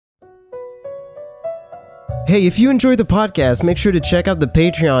Hey, if you enjoyed the podcast, make sure to check out the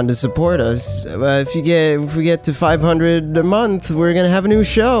Patreon to support us. If we get to 500 a month, we're gonna have a new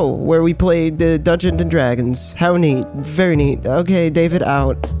show where we play the Dungeons and Dragons. How neat! Very neat. Okay, David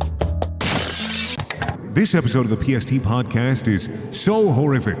out. This episode of the PST podcast is so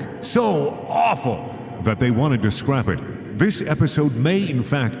horrific, so awful, that they wanted to scrap it. This episode may in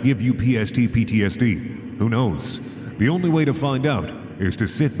fact give you PTSD. Who knows? The only way to find out is to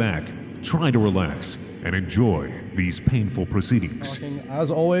sit back, try to relax, and enjoy these painful proceedings. As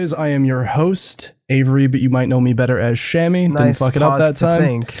always, I am your host, Avery, but you might know me better as Shammy. Nice Didn't fuck it up pause that to time.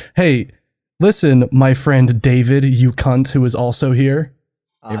 think. Hey, listen, my friend David, you cunt, who is also here.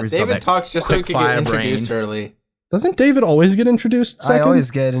 David talks just so he can get introduced early. Doesn't David always get introduced second? I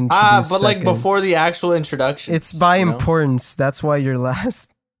always get introduced But like second. before the actual introduction. It's by importance. That's why you're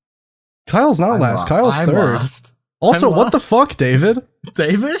last. Kyle's not last. Kyle's third. Lost. Also, I'm what the lost. fuck, David?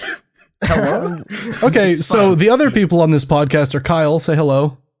 David? Hello? Okay, so the other people on this podcast are Kyle, say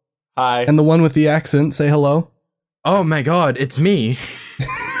hello, Hi. and the one with the accent, say hello. Oh my god, it's me.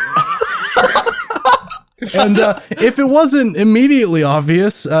 And if it wasn't immediately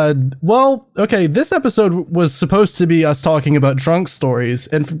obvious, okay, this episode was supposed to be us talking about drunk stories,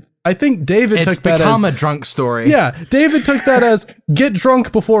 and I think David It's took that become as... a drunk story. Yeah, David took that as get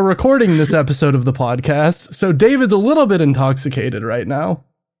drunk before recording this episode of the podcast, so David's a little bit intoxicated right now.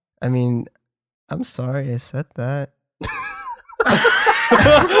 I mean, I'm sorry I said that.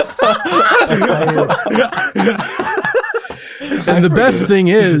 And the best thing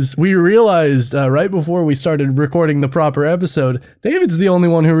is, we realized right before we started recording the proper episode, David's the only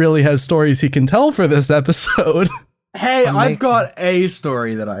one who really has stories he can tell for this episode. Hey, I've got a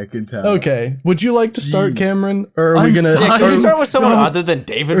story that I can tell. Okay, would you like to start, Jeez. Cameron, or are we I'm gonna? sorry. Yeah, can we or- start with someone other than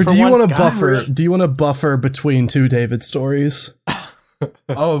David or for do you once? want to God, buffer? Do you want to buffer between two David stories?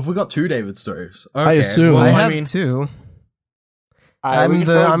 Oh, have we got two David stories? Okay. I assume. Well, I I have mean, two. Alright, we I'm can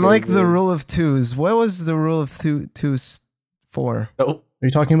start with I'm like the David. rule of twos. What was the rule of twos for? Nope. Are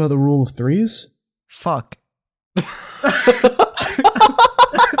you talking about the rule of threes? Fuck.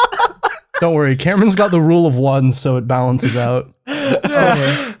 Don't worry, Cameron's got the rule of one, so it balances out.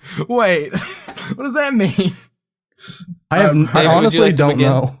 wait, what does that mean? I David, would you honestly like to don't begin?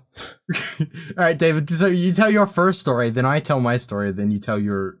 know. All right, David. So you tell your first story, then I tell my story, then you tell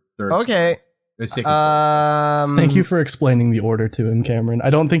your third. Okay. Story, second story. Thank you for explaining the order to him, Cameron. I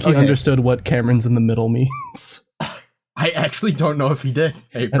don't think he Okay. understood what Cameron's in the middle means. I actually don't know if he did.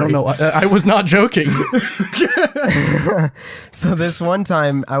 I don't know. I was not joking. So this one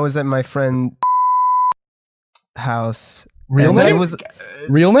time I was at my friend house. Real and name? It was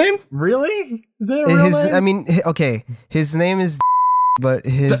Real name? Really? Is that a real his. name? I mean, okay. His name is, but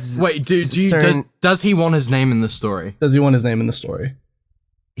his. Wait, certain- does he want his name in the story? Does he want his name in the story?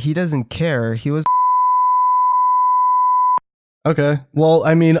 He doesn't care. He was. Okay. Well,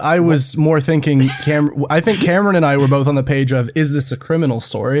 I mean, I was more thinking I think Cameron and I were both on the page of, is this a criminal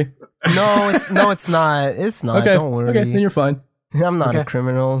story? No, it's not. It's not. Okay. Don't worry. Okay, then you're fine. I'm not a Okay.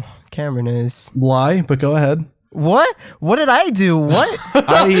 criminal. Cameron is. Lie, but go ahead. What? What did I do? What?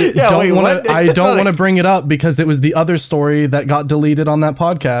 I Yeah, wait, don't want what? to. I It's don't not want to a- bring it up because it was the other story that got deleted on that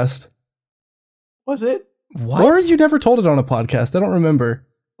podcast. Was it? What? Or you never told it on a podcast. I don't remember.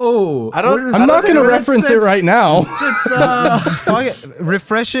 Oh, I don't- what is- I'm not going to that's- reference it right now. Fuck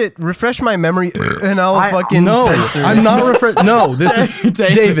it. Refresh my memory, and I'll fucking No, censor it. I'm not No, this is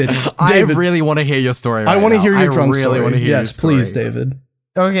David. I David, really want to hear your story. I want to hear your drunk I really story. want to hear Yes, your please, story. David.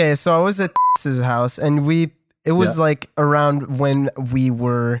 Okay, so I was at his house, and it was like around when we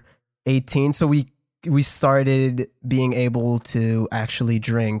were 18, so we started being able to actually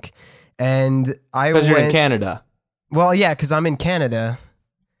drink, and I Because you're in went. Canada. Well, yeah, because I'm in Canada.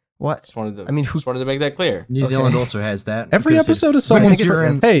 What? Just wanted to. I mean, who- just wanted to make that clear. New Okay. Zealand also has that. Every because episode is I think someone's it's first.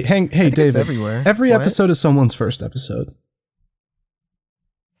 ev- Hey, think it's David. everywhere. Every What? episode is someone's first episode.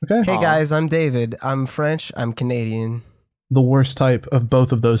 Okay. Hey guys, I'm David. I'm French. I'm Canadian. The worst type of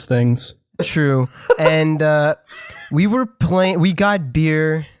both of those things. True. And we were playing. We got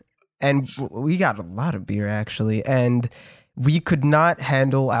beer, and we got a lot of beer actually, and we could not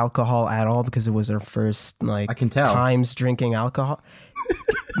handle alcohol at all because it was our first I can tell. times drinking alcohol.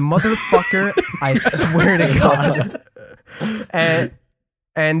 Motherfucker, I swear to God.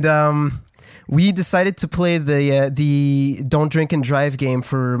 And we decided to play the Don't Drink and Drive game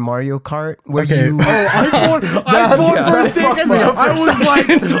for Mario Kart, where Okay. you. I thought for a second.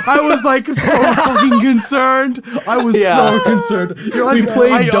 I was like so fucking concerned. I was so concerned. You're like, We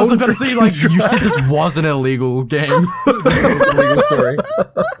played I also Don't gotta say, Drink like, and you said this was an illegal game. Illegal story.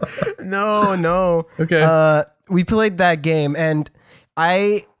 No. Okay. We played that game, and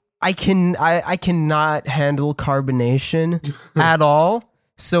I I cannot handle carbonation at all.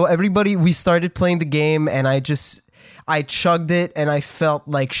 So we started playing the game, and I chugged it, and I felt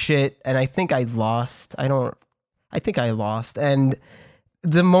like shit, and I think I lost. I think I lost, and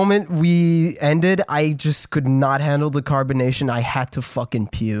the moment we ended, I just could not handle the carbonation. I had to fucking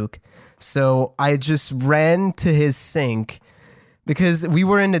puke. So I just ran to his sink because we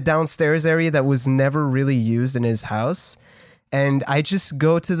were in the downstairs area that was never really used in his house. And I just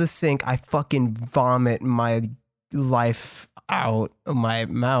go to the sink. I fucking vomit my life out of my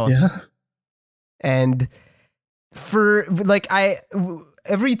mouth. Yeah. And for like,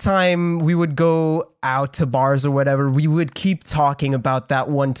 every time we would go out to bars or whatever, we would keep talking about that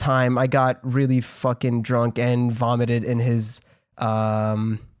one time I got really fucking drunk and vomited in his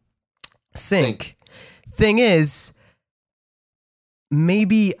sink. Thing is,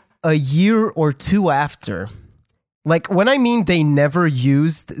 maybe a year or two after, like when I mean they never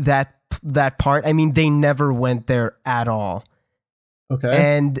used that part, I mean they never went there at all.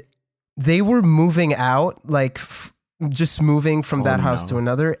 Okay. And they were moving out, like just moving from that house to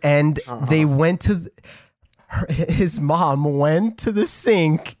another, and they went to his mom went to the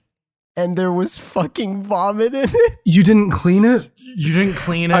sink, and there was fucking vomit in it. You didn't clean it? You didn't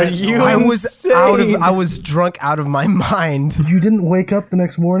clean it? Are you I was drunk out of my mind. You didn't wake up the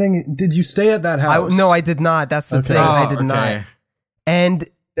next morning? Did you stay at that house? No, I did not. That's the thing. I did not. And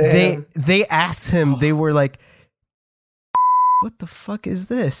they asked him, they were like, what the fuck is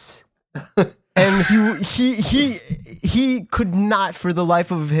this? And he could not for the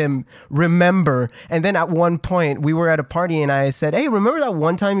life of him remember. And then at one point we were at a party and I said, hey, remember that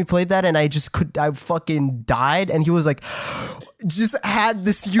one time you played that and I fucking died? And he was like, just had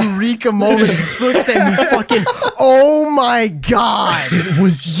this eureka moment, just looks at me fucking, oh my God. It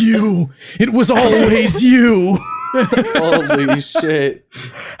was you. It was always you. Holy shit.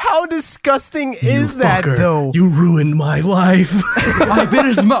 How disgusting is that though? You ruined my life. I bet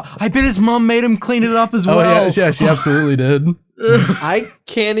his mom made him clean it up as well. Yeah, she absolutely did. I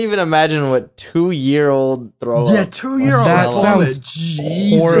can't even imagine what 2-year-old throw up. Yeah, 2-year-old. That sounds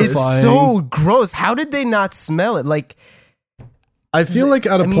horrifying. It's so gross. How did they not smell it? Like, I feel like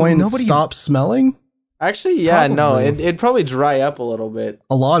at a point it stopped smelling. Actually, yeah, no, it'd probably dry up a little bit.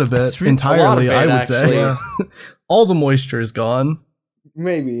 A lot of it, entirely, I would say. All the moisture is gone.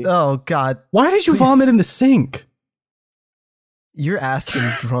 Maybe. Oh, God. Why did you vomit in the sink? You're asking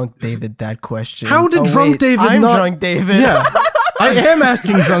Drunk David that question. How did Drunk David I'm Drunk David. Yeah. I am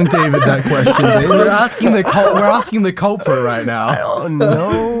asking Drunk David that question, David. We're asking the culprit right now. I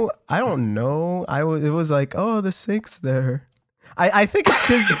don't know. It was like, oh, the sink's there. I think it's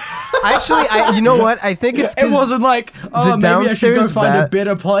because you know what? I think it's because it wasn't like, oh, maybe I should go find a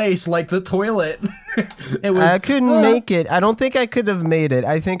better place like the toilet. I couldn't make it. I don't think I could have made it.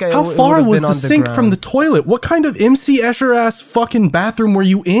 I think How far was the sink from the toilet? What kind of MC Escher ass fucking bathroom were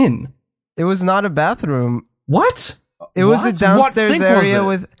you in? It was not a bathroom. What? It was a downstairs area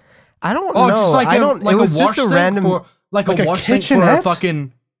with. I don't know. Just like it was just a random, like a wash sink for a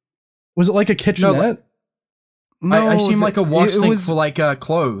fucking. Was it like a kitchenette? No, I seem like a wash sink for like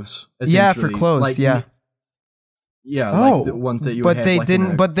clothes. Yeah, for clothes. Like, yeah. Yeah, like the ones that you. But they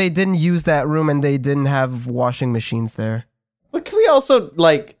didn't. But they didn't use that room, and they didn't have washing machines there. But can we also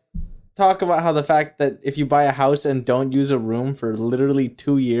talk about how the fact that if you buy a house and don't use a room for literally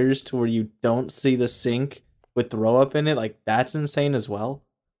 2 years to where you don't see the sink with throw up in it, like that's insane as well.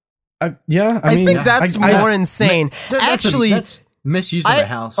 I think that's more insane. Actually, that's misuse of a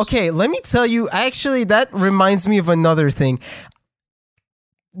house. Okay, let me tell you. Actually, that reminds me of another thing.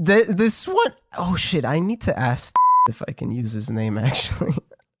 This one, oh shit! I need to ask if I can use his name. Actually,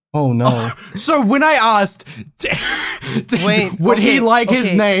 oh no. So when I asked, would he like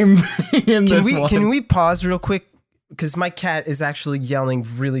his name in this one? Can we pause real quick? Because my cat is actually yelling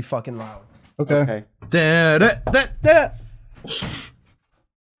really fucking loud. Okay.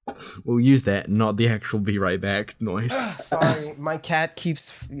 We'll use that, not the actual "be right back" noise. Sorry, my cat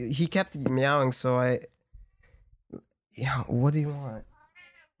kept meowing, so yeah, what do you want?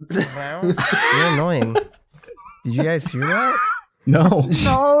 You're annoying. Did you guys hear that? No.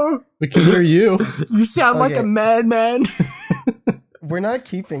 No. We can hear you. You sound like a madman. We're not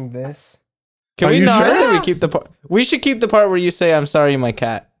keeping this. Can we not? Sure? I say we keep the part. We should keep the part where you say, "I'm sorry, my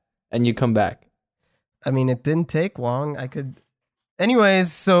cat," and you come back. I mean, it didn't take long. I could.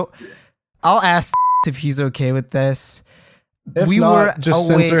 Anyways, so I'll ask if he's okay with this. If just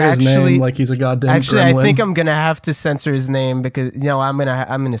censor his name like he's a goddamn Actually, gremlin. I think I'm gonna have to censor his name because I'm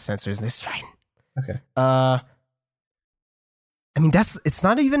gonna censor his name. It's fine. Okay. I mean, it's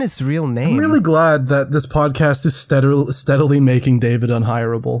not even his real name. I'm really glad that this podcast is steadily making David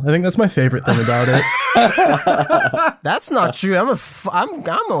unhireable. I think that's my favorite thing about it. That's not true. I'm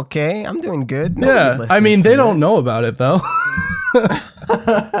okay. I'm doing good. Nobody Yeah, I listens mean, to they don't this. know about it though.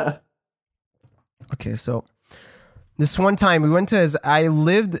 Okay, so this one time we went to I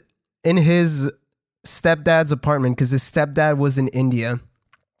lived in his stepdad's apartment because his stepdad was in India.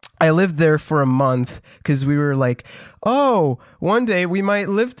 I lived there for a month because we were like, oh, one day we might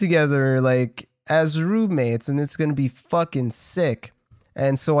live together like as roommates and it's going to be fucking sick.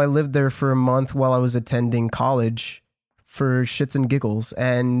 And so I lived there for a month while I was attending college for shits and giggles.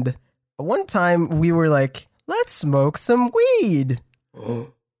 And one time we were like, let's smoke some weed.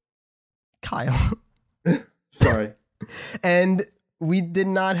 Kyle. Sorry. And we did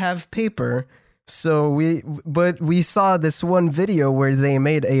not have paper. So we saw this one video where they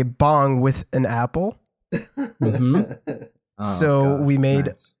made a bong with an apple. So we made,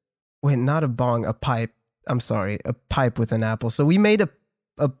 wait, not a bong, a pipe. I'm sorry, a pipe with an apple. So we made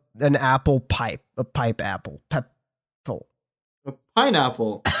an apple pipe, a pipe apple. A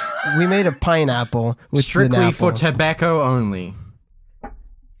pineapple. We made a pineapple with Strictly an apple. for tobacco only.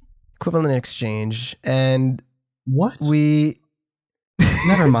 Equivalent exchange. And What? we...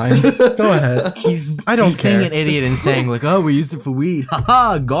 Never mind. Go ahead. I don't He's being care. an idiot and saying like, "Oh, we used it for weed."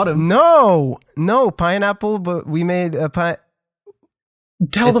 Haha, got him. No, pineapple, but we made a pine...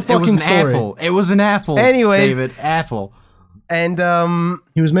 Tell the It was fucking an story. apple. It was an apple. Anyways. David, apple. And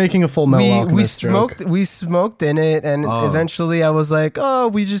He was making a Full Metal we Alchemist joke. smoked in it, and Oh. eventually I was like, oh,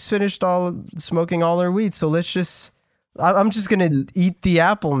 we just finished smoking all our weed, so let's just I'm just gonna eat the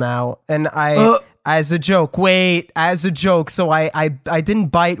apple now. And as a joke, so I didn't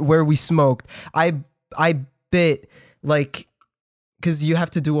bite where we smoked. I bit like, because you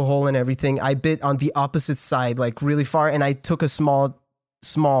have to do a hole and everything. I bit on the opposite side, like really far, and I took a small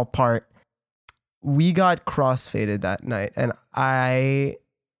part. We got crossfaded that night, and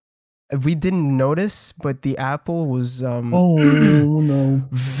we didn't notice, but the apple was Oh no.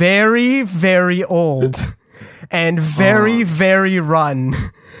 very, very old and very, very run.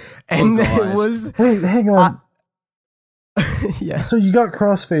 And it was Wait, hang on. yeah, So you got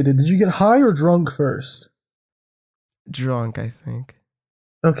crossfaded. Did you get high or drunk first? drunk, I think.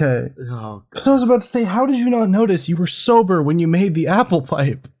 Okay. Oh, Because I was about to say, how did you not notice you were sober when you made the apple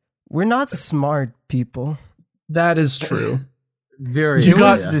pipe? We're not smart people. That is true. very. You It got-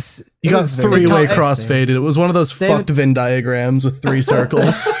 was this. You it got was very three-way interesting. crossfaded. It was one of those David- fucked Venn diagrams with three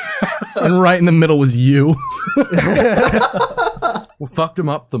circles. And right in the middle was you. What fucked him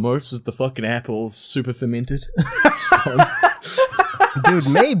up the most was the fucking apples, super fermented. Dude,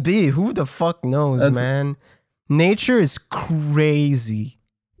 maybe. Who the fuck knows, That's- man? Nature is crazy.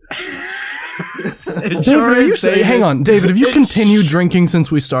 David, are you hang on, David, have you continued drinking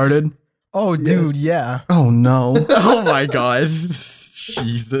since we started? Oh, dude, yeah. Oh no. Oh my god.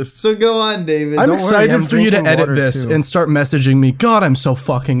 Jesus. So go on, David. I'm Don't worry, excited I'm for you to drinking edit water, this too. and start messaging me. God, I'm so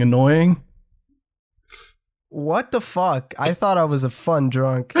fucking annoying. What the fuck? I thought I was a fun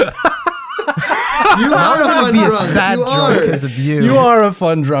drunk. You are a fun Be a drunk. sad You drunk are. because of you. You are a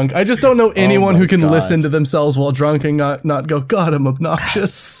fun drunk. I just don't know anyone my who can God. listen to themselves while drunk and not go, God, I'm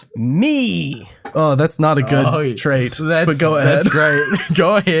obnoxious. me. Oh, that's not a good Oh, trait. That's, But go ahead. That's great.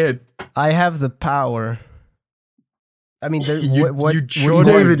 Go ahead. I have the power. I mean, what you do sure want?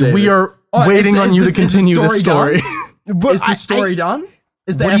 do. David, we are Oh, waiting is- on is you to the- is the continue the story story. But Is the story done?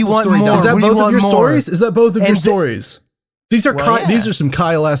 Is the What do you apple want story more? done? Is that What do you both of want your more? stories? Is that both of your And the- stories? These are Well, yeah. these are some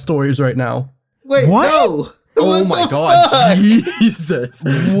Kyle ass stories right now. Wait, What? no. Oh What my the god. fuck? Jesus.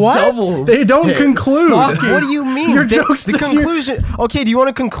 What? Double. They don't hit. conclude. What do you mean? Your The jokes- conclusion. Okay, do you want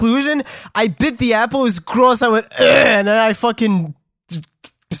a conclusion? I bit the apple. It was gross. I went, "Ugh," and then I fucking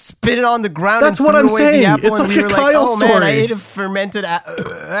spit it on the ground. That's and what threw I'm away saying. The apple, It's and like we a were Kyle like, oh man, I story. ate a fermented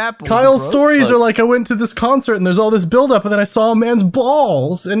apple. Kyle's Gross. stories are like I went to this concert and there's all this buildup and then I saw a man's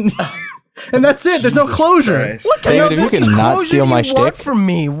balls and and that's it. There's no closure. Christ. What kind David, of if you can not conclusion steal do my you want shtick. from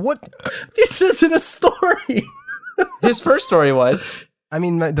me? What? This isn't a story. His first story was. I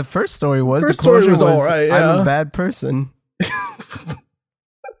mean, the first story was First the closure story was was alright, I'm yeah. a bad person.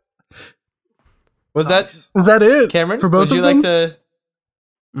 Was that Was that it? Cameron? For both would you of them? like to?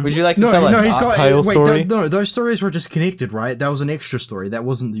 Would you like to tell No, a he's got Kyle wait, story? No, those stories were just connected, right? That was an extra story. That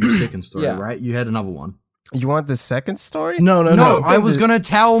wasn't your second story, Yeah. right? You had another one. You want the second story? No, no, No, no. I was gonna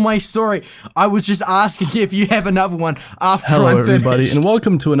tell my story. I was just asking if you have another one after Hello, I'm everybody, finished. and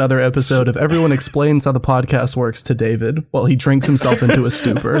welcome to another episode of Everyone Explains How the Podcast Works to David while he drinks himself into a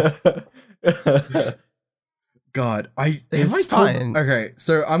stupor. God, It's have I told- fine. Okay,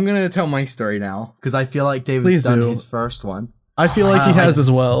 so I'm gonna tell my story now because I feel like David's Please done do. his first one. I feel like he has as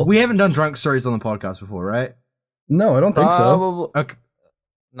well. We haven't done drunk stories on the podcast before, right? No, I don't think so. Probably. Okay.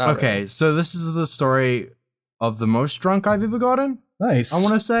 Not Okay, really. so this is the story of the most drunk I've ever gotten. Nice. I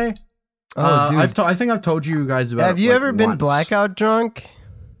want to say. Oh, dude. I think I've told you guys about. Have you like, ever been once. blackout drunk?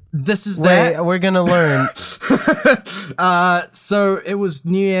 This is Wait, that. we're gonna learn. So it was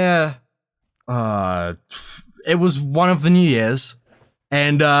New Year. It was one of the New Years,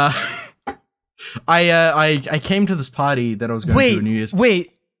 and I came to this party that I was going to a New Year's.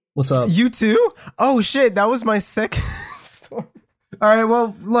 Wait, What's up? you too? Oh shit, that was my second story. All right,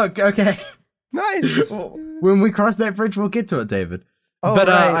 well, look, okay. Nice. When we cross that bridge, we'll get to it, David. Oh, But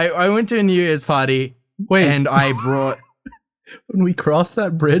right. I went to a New Year's party, Wait, and I brought. when we cross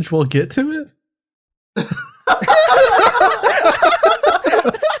that bridge, we'll get to it?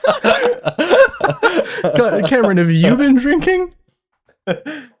 Cameron, have you been drinking?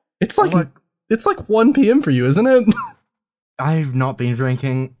 It's like 1 p.m. for you, isn't it? I've not been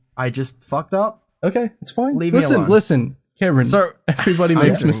drinking. I just fucked up. Okay, it's fine. Leave me alone. Listen, Cameron. So Everybody I'm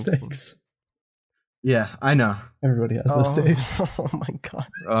makes drinking. mistakes. yeah, I know. Everybody has those days. Oh my god.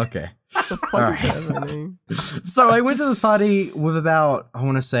 Okay. What is happening? So I went to this party with about, I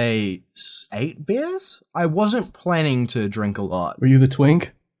want to say, 8 beers. I wasn't planning to drink a lot. Were you the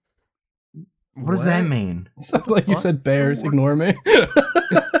twink? What does that mean? Sounded like you said bears. Ignore me.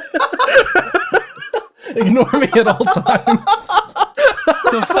 Ignore me at all times.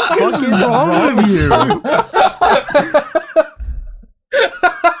 The fuck is wrong with you?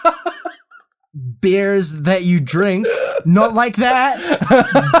 Beers that you drink, not like that.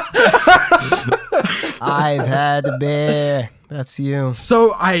 I've had a beer. That's you.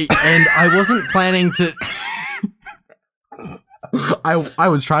 So I wasn't planning to. I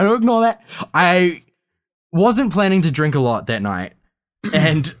was trying to ignore that. I wasn't planning to drink a lot that night,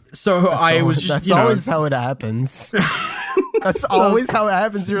 and so I was just. That's you know, always how it happens. That's always how it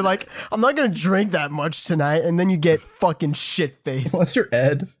happens. You're like, I'm not gonna drink that much tonight, and then you get fucking shit faced. Unless you're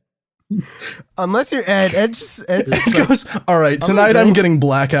Ed. Unless you're Ed. Ed just He like, goes, all right, tonight I'm drink." getting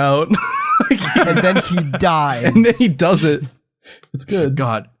blackout. and then he dies. And then he does it. It's good.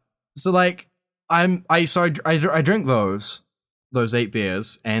 God. So like I drink those 8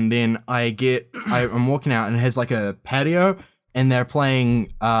 beers, and then I'm walking out, and it has like a patio, and they're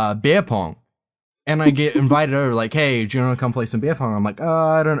playing beer pong. And I get invited over, like, hey, do you want to come play some beer pong? I'm like,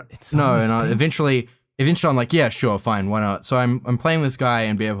 I don't know. always And been- eventually I'm like, yeah, sure, fine, why not? So I'm playing this guy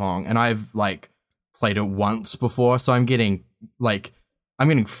in beer pong, and I've like played it once before, so I'm getting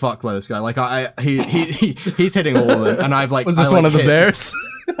fucked by this guy. Like he's hitting all of them, and I've like Was this one of the bears?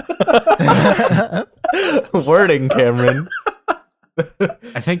 Wording, Cameron.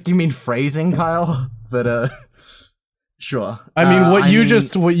 I think you mean phrasing, Kyle, but sure. I mean, what you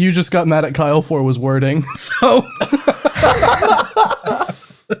just got mad at Kyle for was wording. So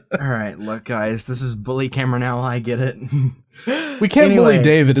All right, look, guys, this is bully Cameron now. I get it. we can't bully Anyway.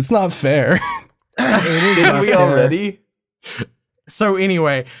 David. It's not fair. Did we already? So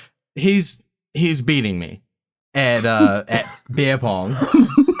anyway, he's beating me at beer pong.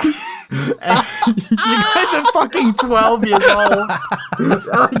 You guys are fucking 12 years old.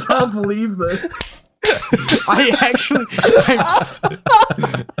 I can't believe this.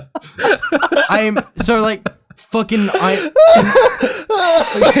 I'm so like fucking Hey,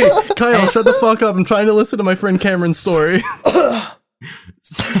 Kyle, shut the fuck up. I'm trying to listen to my friend Cameron's story.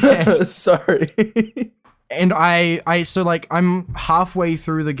 Sorry. And I so like I'm halfway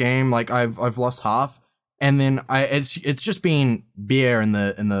through the game, like I've lost half, and then it's just been beer in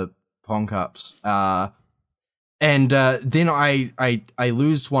the pong cups, and then I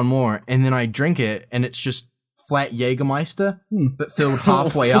lose one more, and then I drink it, and it's just flat Jägermeister, but filled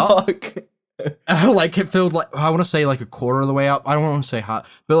halfway up. Fuck. Like it filled like I want to say like a quarter of the way up. I don't want to say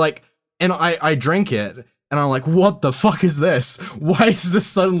half, but like, and I drink it, and I'm like, what the fuck is this? Why is this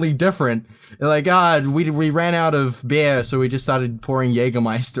suddenly different? And like, we ran out of beer, so we just started pouring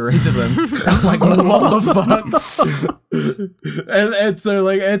Jägermeister into them. I'm like, what the fuck? and so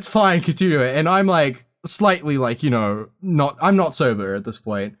like, it's fine, continue it. And I'm like, slightly like, I'm not sober at this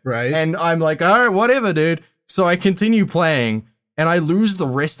point. Right. And I'm like, all right, whatever, dude. So I continue playing, and I lose the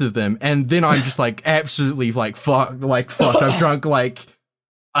rest of them, and then I'm just like, absolutely like, fuck, I've drunk like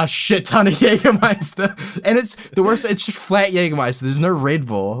a shit ton of Jägermeister, and it's the worst. It's just flat Jägermeister. There's no Red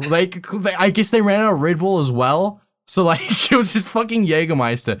Bull. Like, I guess they ran out of Red Bull as well. So like, it was just fucking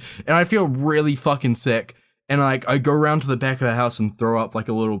Jägermeister, and I feel really fucking sick. And like, I go around to the back of the house and throw up like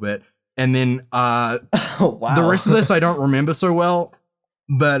a little bit, and then Oh, wow. the rest of this I don't remember so well.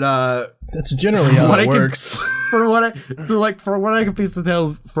 But That's generally how it works. from what I can piece to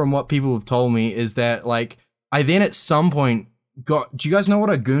tell from what people have told me is that like I then at some point Do you guys know what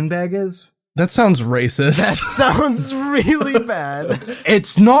a goon bag is? That sounds racist. That sounds really bad.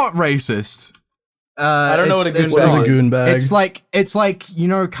 It's not racist. I don't know what a goon What is bag a goon is. bag? It's like you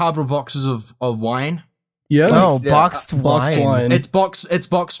know cardboard boxes of wine. Yeah. No, Yeah. boxed Boxed wine. wine. It's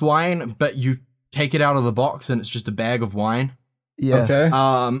boxed wine, but you take it out of the box and it's just a bag of wine. Yes.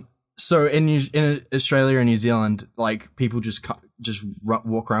 Okay. So in Australia and New Zealand, like people just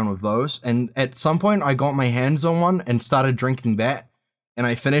walk around with those. And at some point, I got my hands on one and started drinking that, and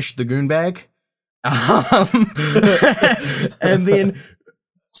I finished the goon bag. And then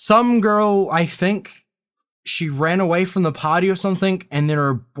some girl, I think she ran away from the party or something, and then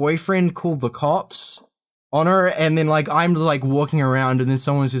her boyfriend called the cops on her, and then like I'm like walking around, and then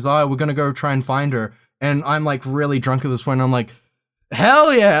someone says, "Oh, we're gonna go try and find her," and I'm like really drunk at this point. And I'm like,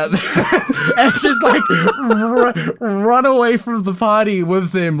 "Hell yeah!" And just like run away from the party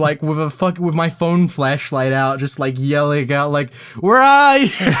with them, like with my phone flashlight out, just like yelling out, like, "Where are you?"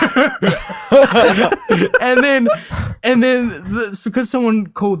 and then because someone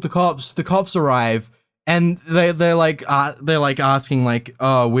called the cops arrive. And they're like asking like,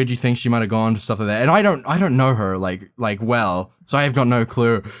 oh, where do you think she might have gone, stuff like that. And I don't know her like well, so I have got no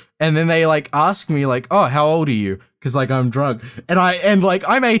clue. And then they like ask me like, oh, how old are you? Because like I'm drunk, and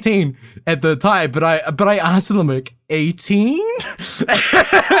I'm 18 at the time, but I asked them like 18,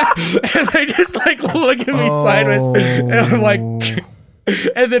 and they just like look at me sideways, and I'm like.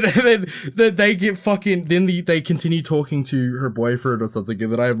 And then they get fucking. Then they continue talking to her boyfriend or something,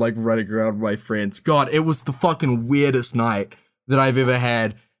 and then I'm like running around with my friends. God, it was the fucking weirdest night that I've ever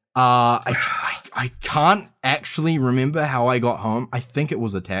had. I can't actually remember how I got home. I think it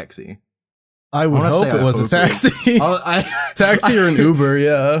was a taxi. I would wanna hope say it I was a hope taxi. Taxi or an Uber,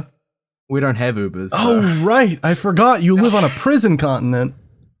 yeah. We don't have Ubers. So. Oh, right. I forgot you live on a prison continent.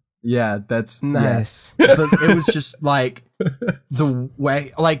 Yeah, that's Nice. Yeah. But it was just like the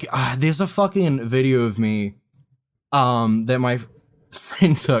way, like, there's a fucking video of me, that my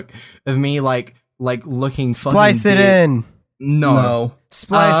friend took of me, like looking. Splice fucking it dead. in. No.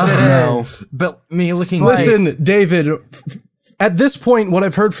 Splice it no. in. But me looking. Splice. Listen, David, at this point, what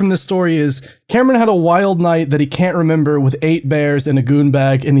I've heard from this story is Cameron had a wild night that he can't remember with 8 bears in a goon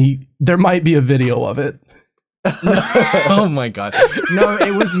bag, and there might be a video of it. Oh my god. No,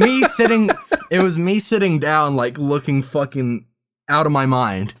 it was me sitting down, like looking fucking out of my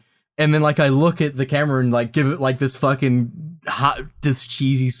mind. And then like I look at the camera and like give it like this fucking this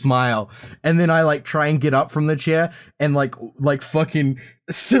cheesy smile. And then I like try and get up from the chair and like fucking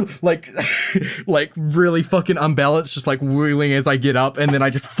like really fucking unbalanced, just like wheeling as I get up, and then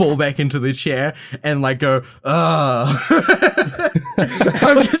I just fall back into the chair and like go, I'm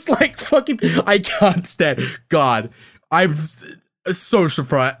just like fucking, I can't stand. God, I'm so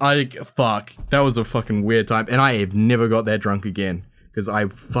surprised. Fuck, that was a fucking weird time, and I have never got that drunk again because I'm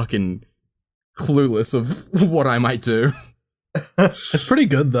fucking clueless of what I might do. It's pretty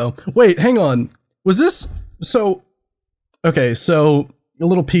good, though. Wait, hang on. Was this... So... Okay, so a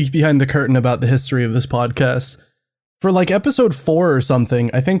little peek behind the curtain about the history of this podcast. For like episode 4 or something,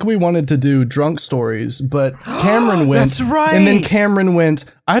 I think we wanted to do drunk stories, but Cameron went. That's right. And then Cameron went,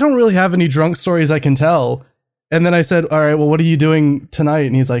 I don't really have any drunk stories I can tell. And then I said, all right, well, what are you doing tonight?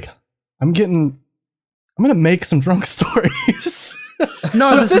 And he's like, I'm going to make some drunk stories. No,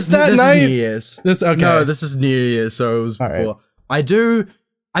 Was this is night? New Year's. Okay. No, this is New Year's, so it was All before. right.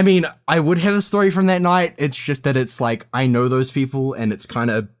 I mean, I would have a story from that night. It's just that it's like, I know those people, and it's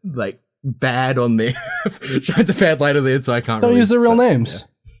kind of like bad on there. Shines a bad light on there, so I can't Don't really, use their real but, names.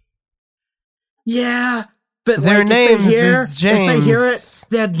 Yeah, but Their like, names if they hear is it,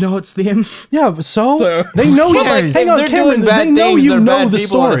 they'd know it's them. Yeah, so they know Who you. cares? Hang If on, they're Cameron, doing bad they know things, you they're know bad the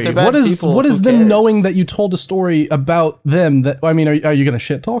people, and if story. they're bad people, What is who them cares? knowing knowing that you told a story about them? That I mean, are you gonna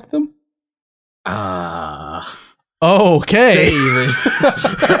shit talk them? Okay. David.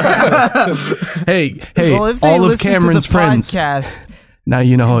 hey, Well, if they all of listen Cameron's to the friends. podcast, Now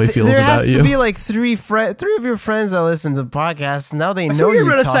you know how he feels there about has you. to be like three of your friends that listen to the podcast. Now they I know thought you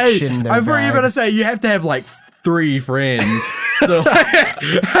were talk shit in their I thought you were gonna bags. say you have to have like 3 friends. So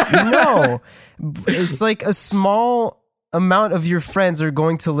No, it's like a small amount of your friends are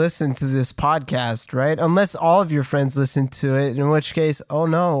going to listen to this podcast, right? Unless all of your friends listen to it, in which case, oh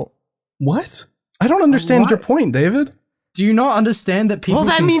no. What? I don't understand What? your point, David. do you not understand that people Well,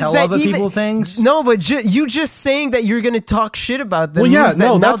 that can means tell that other even, people things? No, but you just saying that you're going to talk shit about them Well, yeah, means that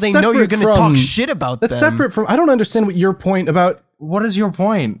no, now that's they know you're separate going to talk from- shit about That's them. separate from. I don't understand what your point about What is your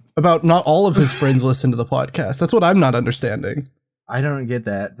point? not all of his friends listen to the podcast. That's what I'm not understanding. I don't get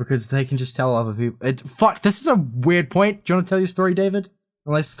that because they can just tell other people. Fuck, this is a weird point. Do you want to tell your story, David?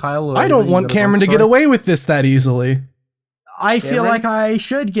 Unless Kyle or I don't you want got a Cameron fun to get story? away with this that easily. I feel like I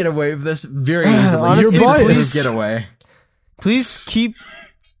should get away with this very easily. Honestly, It's a please- smooth getaway. Please keep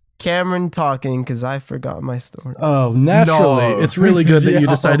Cameron talking because I forgot my story. Oh, naturally. No. It's really good that you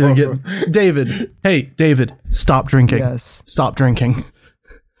decided to No. get David. Hey, David, stop drinking. Yes. Stop drinking.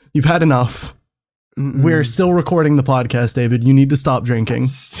 You've had enough. We're still recording the podcast, David. You need to stop drinking.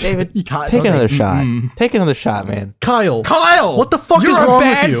 David, You can't take say, another shot. Take another shot, man. Kyle. Kyle, What the fuck You're is a wrong with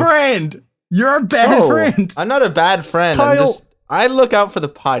bad you? friend. You're a bad No, friend. I'm not a bad friend. Kyle- I look out for the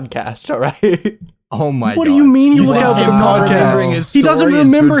podcast, all right? Oh my god. What do you mean you look think out for the him not remembering podcast? his He doesn't story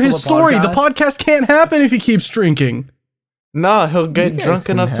is good remember for his the story. The podcast? podcast can't happen if he keeps drinking. No, he'll get guys drunk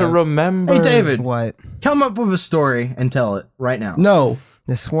can enough to have- remember. Hey David, What? come up with a story and tell it right now. No.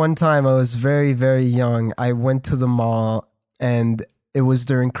 This one time I was very, very young. I went to the mall and it was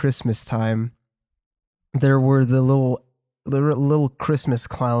during Christmas time. There were the little Christmas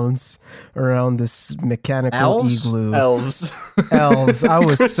clowns around this mechanical Elves? igloo. Elves. Elves. I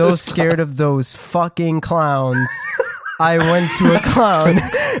was so Christmas scared of those fucking clowns. I went to a clown.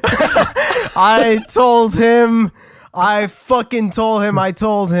 I told him, my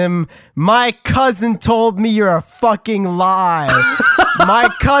cousin told me you're a fucking lie. My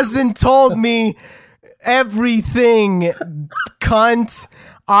cousin told me everything, cunt.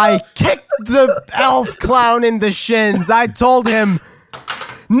 I kicked the elf clown in the shins. I told him,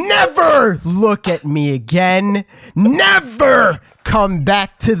 never look at me again. Never come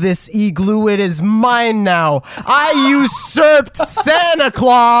back to this igloo. It is mine now. I usurped Santa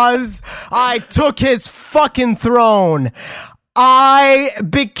Claus. I took his fucking throne. I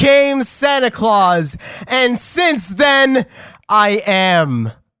became Santa Claus. And since then, I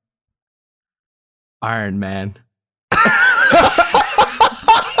am. Iron Man.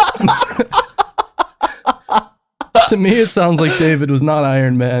 To me, it sounds like David was not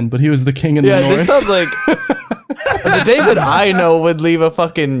Iron Man, but he was the king in Yeah, the this north. sounds like the David I know would leave a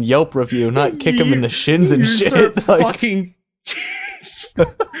fucking Yelp review, not kick him in the shins and shit. Like, Fucking.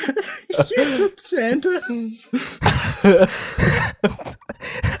 You're Santa.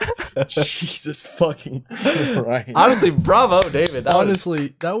 Jesus fucking Christ. honestly, bravo, David. That was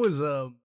Honestly, that was